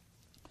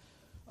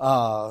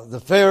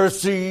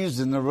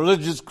Pharisees and the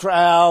religious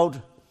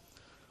crowd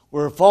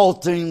were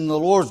faulting the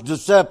Lord's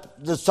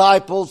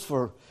disciples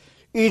for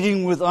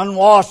eating with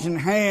unwashed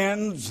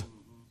hands.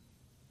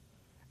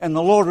 And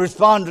the Lord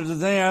responded to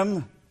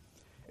them,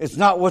 it's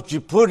not what you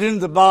put in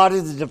the body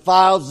that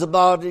defiles the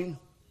body.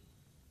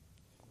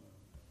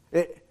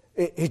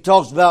 He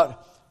talks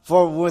about,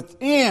 for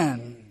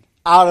within,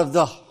 out of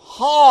the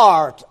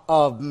heart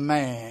of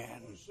man,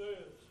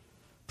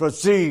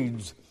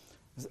 proceeds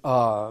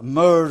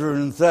murder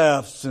and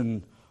thefts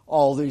and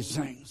all these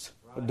things.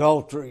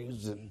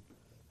 Adulteries and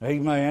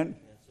amen.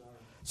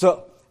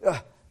 So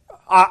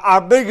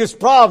our biggest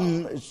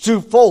problem is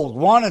twofold.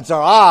 One, it's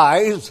our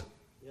eyes.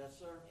 Yes,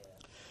 sir.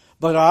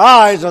 But our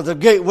eyes are the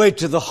gateway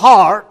to the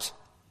heart.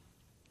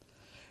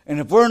 And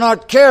if we're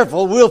not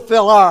careful, we'll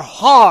fill our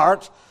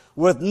heart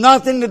with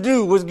nothing to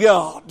do with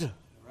God.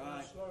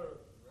 Right.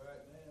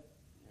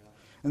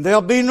 And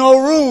there'll be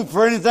no room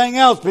for anything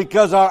else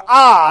because our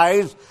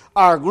eyes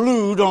are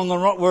glued on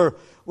the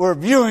we're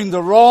viewing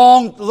the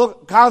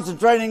wrong,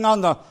 concentrating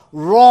on the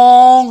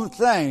wrong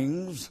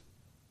things,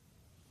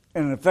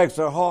 and it affects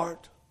our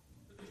heart.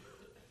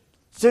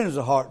 Sin is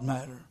a heart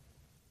matter.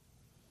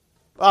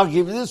 I'll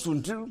give you this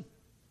one too.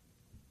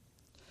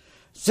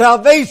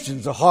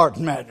 Salvation's a heart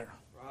matter.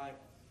 Right.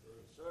 Yes,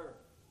 sir.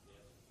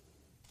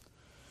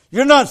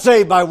 You're not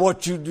saved by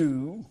what you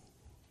do.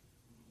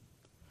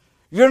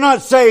 You're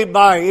not saved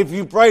by if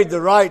you prayed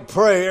the right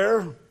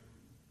prayer.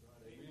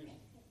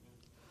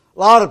 A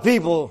lot of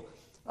people,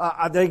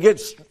 they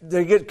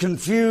get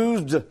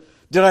confused.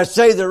 Did I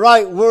say the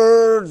right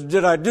words?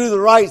 Did I do the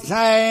right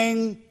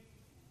thing?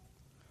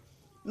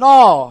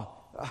 No.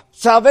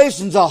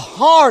 Salvation's a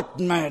heart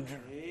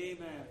matter.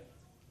 Amen.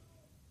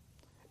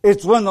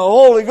 It's when the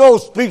Holy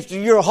Ghost speaks to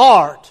your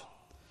heart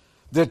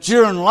that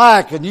you're in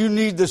lack and you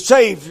need the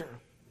Savior.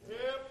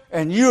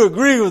 And you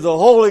agree with the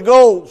Holy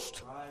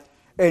Ghost.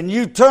 And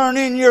you turn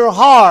in your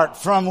heart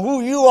from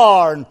who you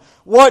are and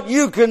what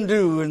you can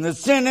do and the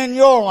sin in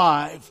your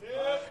life.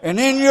 And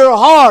in your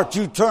heart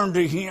you turn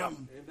to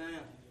Him. Amen.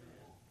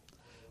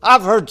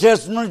 I've heard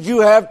testimonies, you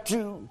have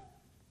too.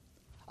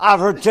 I've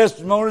heard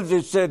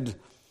testimonies that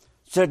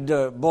said,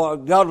 boy,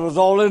 God was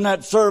all in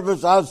that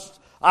service.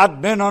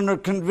 I'd been under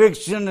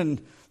conviction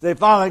and they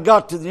finally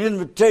got to the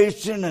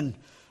invitation and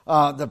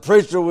the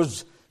preacher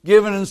was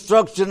giving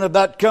instruction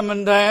about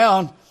coming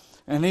down.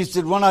 And he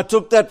said, when I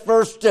took that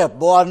first step,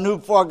 boy, I knew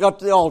before I got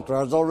to the altar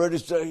I was already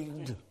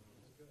saved.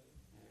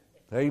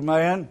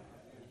 Amen.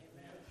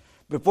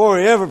 Before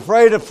he ever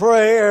prayed a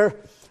prayer,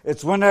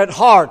 it's when that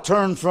heart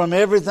turned from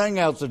everything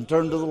else and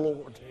turned to the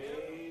Lord.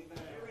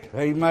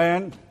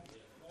 Amen.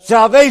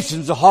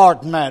 Salvation's a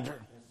heart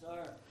matter.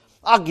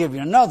 I'll give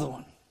you another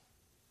one.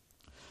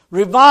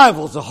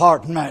 Revival's a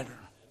heart matter.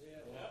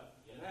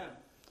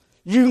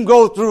 You can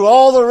go through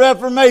all the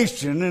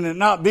Reformation and it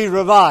not be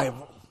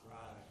revival.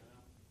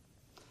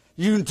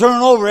 You can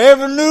turn over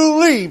every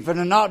new leaf and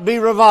it not be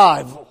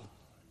revival.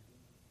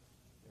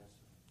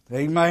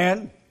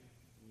 Amen.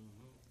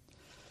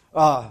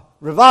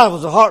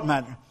 Revival's a heart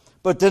matter.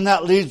 But then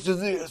that leads to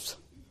this.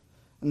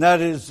 And that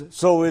is,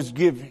 so is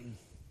giving.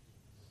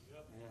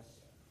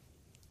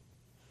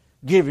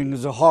 Giving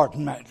is a heart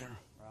matter.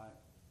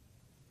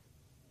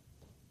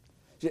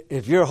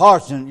 If your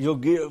heart's in it, you'll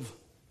give.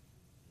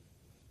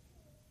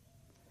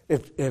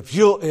 If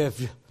you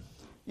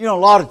know, a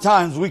lot of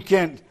times we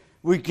can't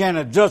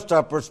adjust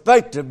our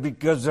perspective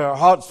because our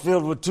heart's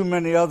filled with too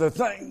many other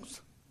things.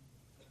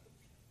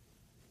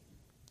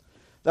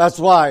 That's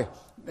why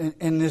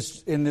in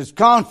this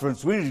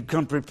conference we need to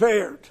come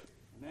prepared.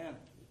 Amen.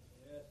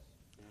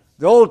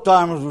 The old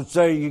timers would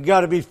say you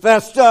got to be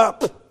fessed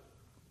up.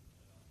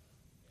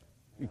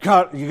 You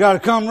got to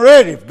come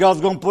ready if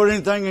God's going to put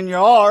anything in your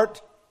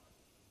heart.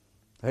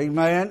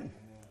 Amen.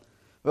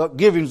 Well,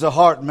 giving's a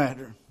heart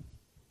matter.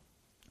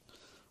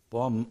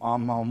 Well,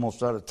 I'm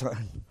almost out of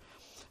time.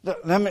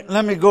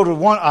 Let me go to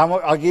one.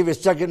 I'll give you a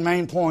second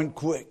main point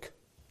quick.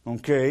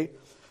 Okay,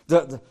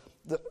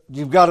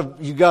 you got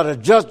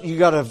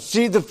to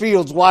see the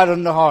fields white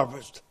in the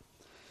harvest.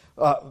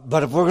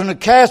 But if we're going to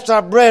cast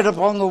our bread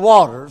upon the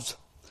waters,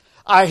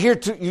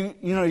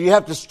 you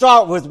have to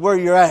start with where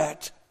you're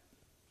at.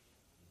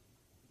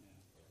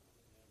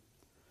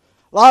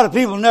 A lot of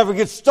people never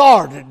get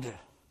started.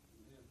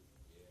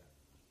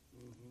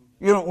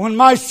 You know, when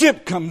my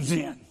ship comes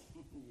in.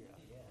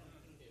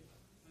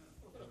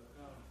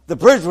 The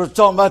preacher was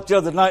talking about the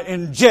other night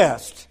in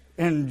jest,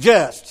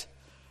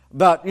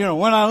 about, you know,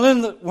 when I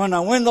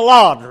win the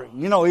lottery.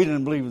 You know, he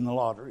didn't believe in the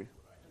lottery.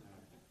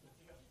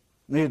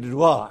 Neither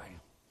do I.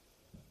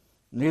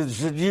 Neither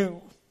should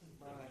you.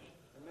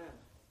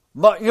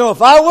 But, you know,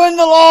 if I win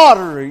the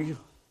lottery,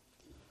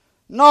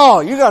 no,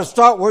 you got to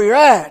start where you're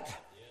at.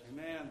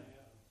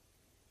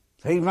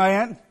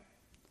 Amen.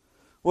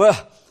 Well,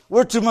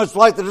 we're too much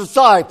like the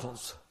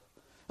disciples.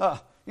 You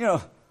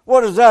know,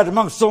 what is that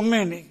among so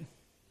many?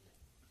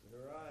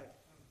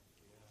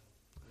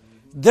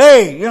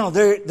 They, you know,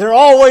 they're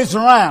always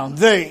around.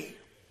 They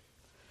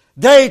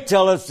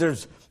tell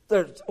us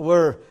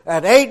we're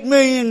at 8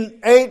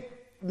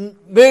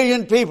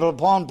 billion people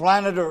upon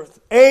planet Earth.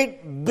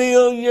 8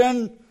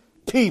 billion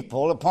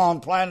people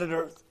upon planet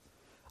Earth.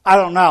 I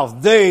don't know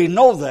if they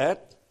know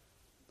that.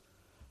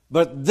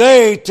 But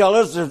they tell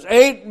us there's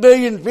 8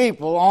 billion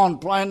people on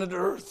planet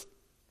Earth.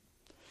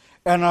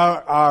 And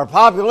our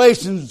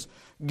population's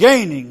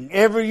gaining.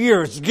 Every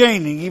year it's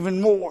gaining even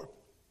more.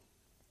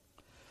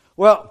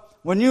 Well,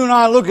 when you and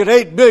I look at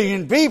 8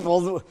 billion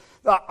people,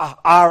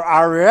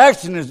 our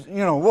reaction is, you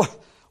know,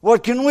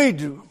 what can we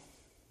do?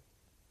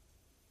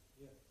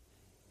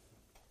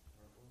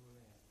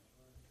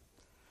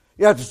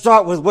 You have to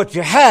start with what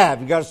you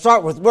have. You got to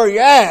start with where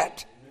you're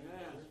at.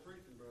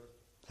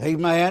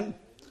 Amen.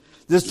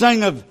 This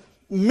thing of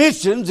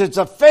missions, it's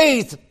a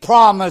faith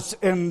promise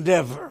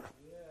endeavor.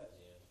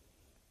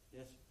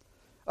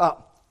 A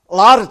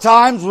lot of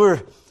times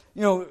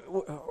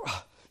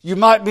you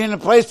might be in a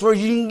place where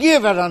you can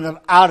give out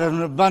of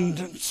an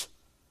abundance.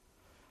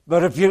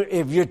 But if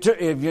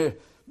you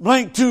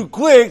blink too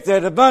quick,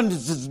 that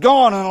abundance is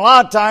gone, and a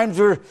lot of times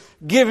you're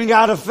giving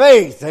out of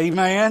faith.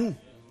 Amen.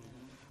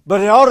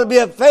 But it ought to be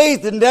a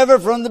faith endeavor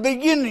from the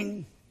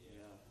beginning.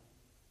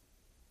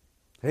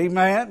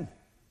 Amen.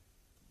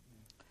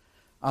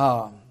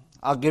 I'll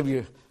give you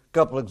a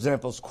couple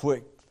examples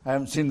quick. I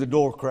haven't seen the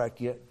door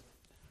crack yet.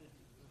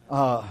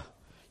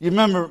 You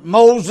remember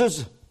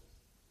Moses?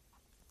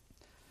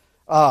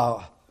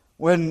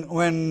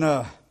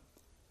 When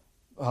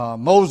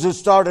Moses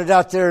started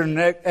out there in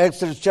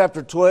Exodus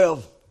chapter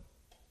 12,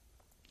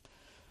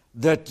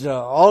 that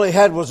all he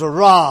had was a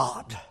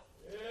rod.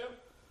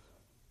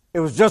 It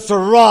was just a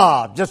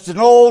rod, just an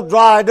old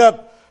dried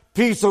up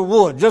piece of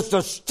wood, just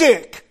a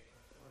stick,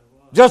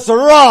 just a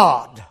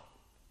rod.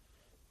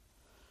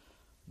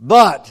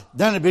 But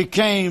then it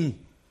became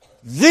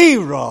the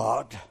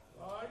rod.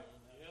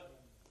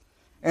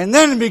 And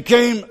then it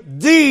became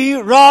the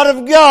rod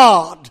of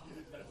God.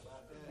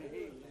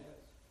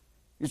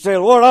 You say,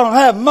 Lord, I don't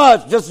have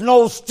much, just an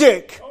old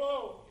stick.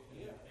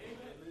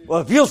 Well,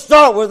 if you'll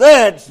start with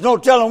that, it's no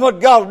telling what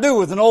God will do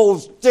with an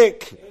old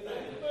stick.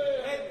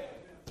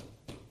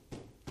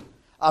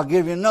 I'll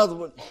give you another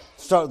one.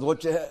 Start with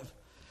what you have.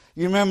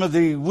 You remember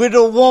the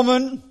widow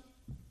woman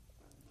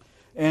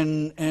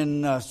in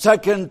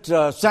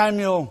 2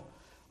 Samuel,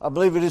 I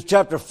believe it is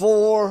chapter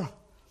 4,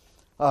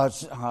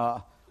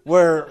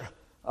 where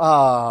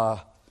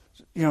her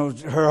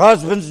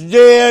husband's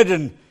dead,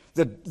 and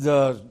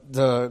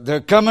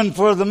they're coming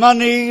for the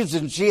monies,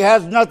 and she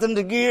has nothing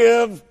to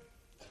give.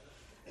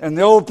 And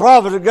the old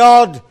prophet of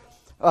God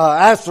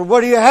asked her,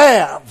 "What do you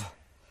have?"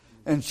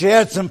 And she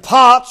had some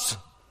pots,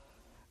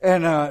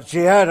 and she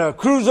had a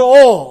cruse of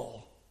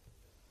oil.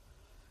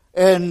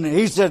 And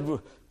he said,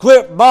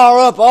 "Quick, bar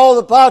up all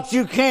the pots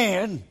you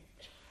can,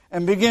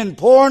 and begin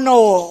pouring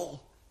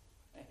oil."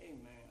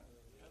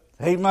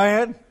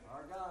 Amen.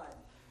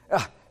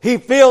 He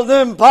filled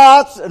them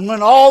pots, and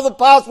when all the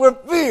pots were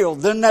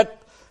filled, then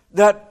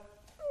that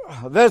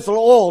vessel of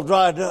oil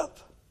dried up.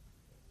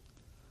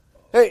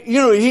 Hey,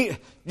 he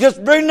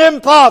just bring them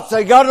pots.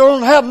 Say, "God, I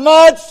don't have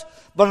much,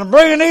 but I'm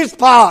bringing these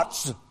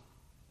pots."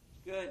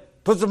 Good.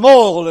 Put some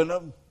oil in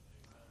them.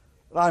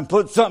 I can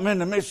put something in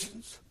the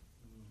missions.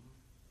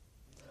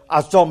 I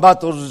was talking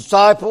about those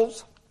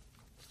disciples.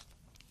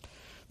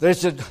 They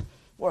said,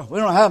 "Well, we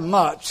don't have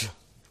much,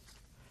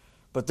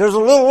 but there's a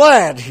little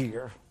lad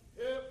here.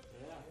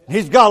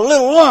 He's got a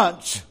little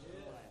lunch.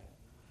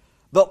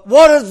 But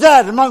what is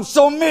that among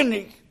so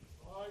many?"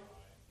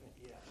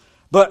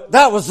 But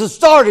that was the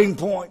starting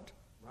point.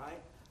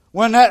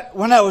 When that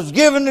was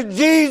given to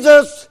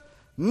Jesus,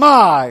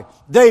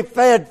 they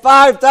fed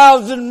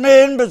 5,000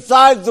 men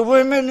besides the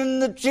women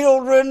and the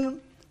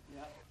children.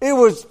 It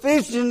was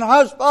fish and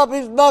hush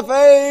puppies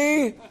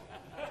buffet.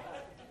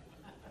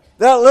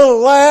 That little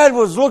lad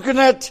was looking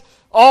at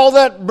all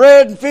that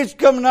bread and fish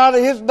coming out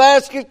of his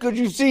basket. Could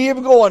you see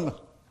him going?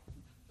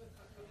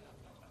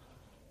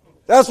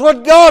 That's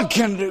what God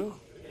can do.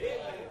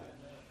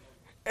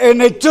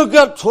 And they took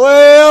up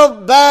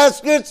 12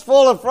 baskets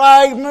full of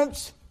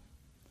fragments.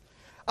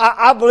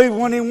 I believe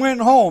when he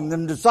went home,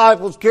 them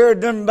disciples carried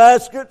them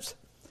baskets.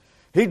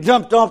 He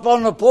jumped up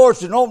on the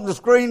porch and opened the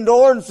screen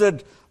door and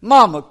said,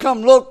 "Mama,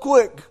 come look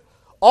quick.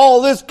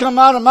 All this come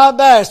out of my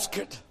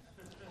basket."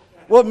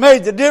 What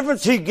made the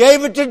difference? He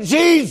gave it to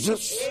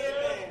Jesus.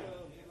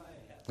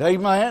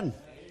 Amen.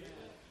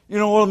 You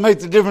know what will make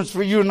the difference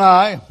for you and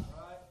I?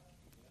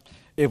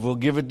 If we'll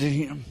give it to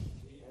Him.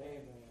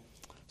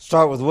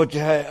 Start with what you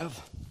have.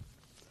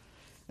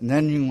 And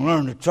then you can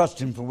learn to trust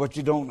Him for what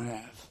you don't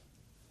have.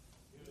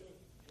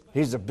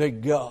 He's a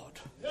big God.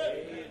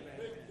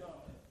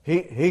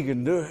 He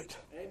can do it.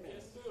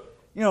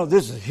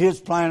 This is His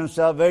plan of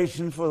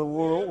salvation for the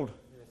world.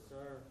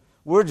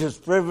 We're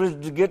just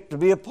privileged to get to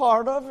be a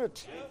part of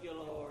it.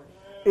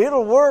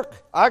 It'll work.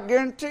 I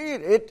guarantee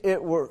it.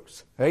 It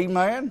works.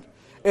 Amen.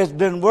 It's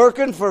been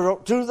working for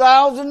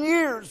 2,000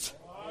 years.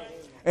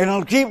 And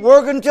it'll keep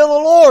working till the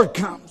Lord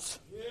comes.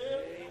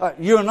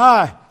 You and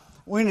I,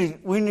 we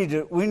need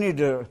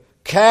to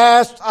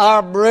cast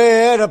our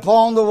bread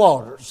upon the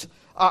waters.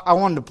 I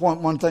wanted to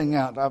point one thing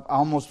out. I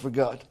almost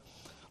forgot.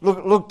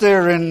 Look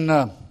there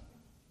in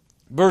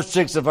verse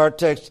 6 of our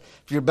text.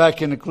 If you're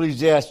back in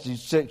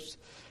Ecclesiastes 6,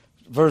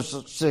 verse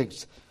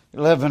 6,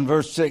 11,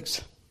 verse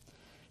 6.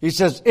 He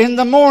says, "In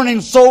the morning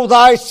sow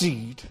thy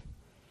seed,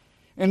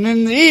 and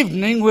in the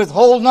evening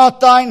withhold not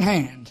thine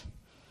hand.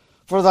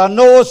 For thou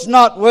knowest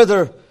not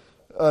whether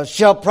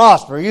shall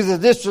prosper, either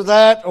this or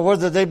that, or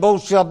whether they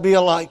both shall be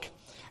alike."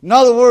 In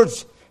other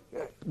words,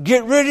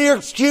 get rid of your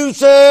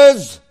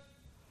excuses.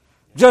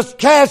 Just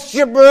cast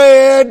your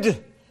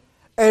bread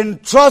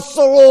and trust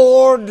the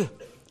Lord.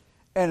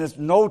 And it's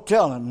no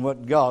telling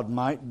what God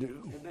might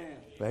do.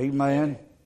 Amen.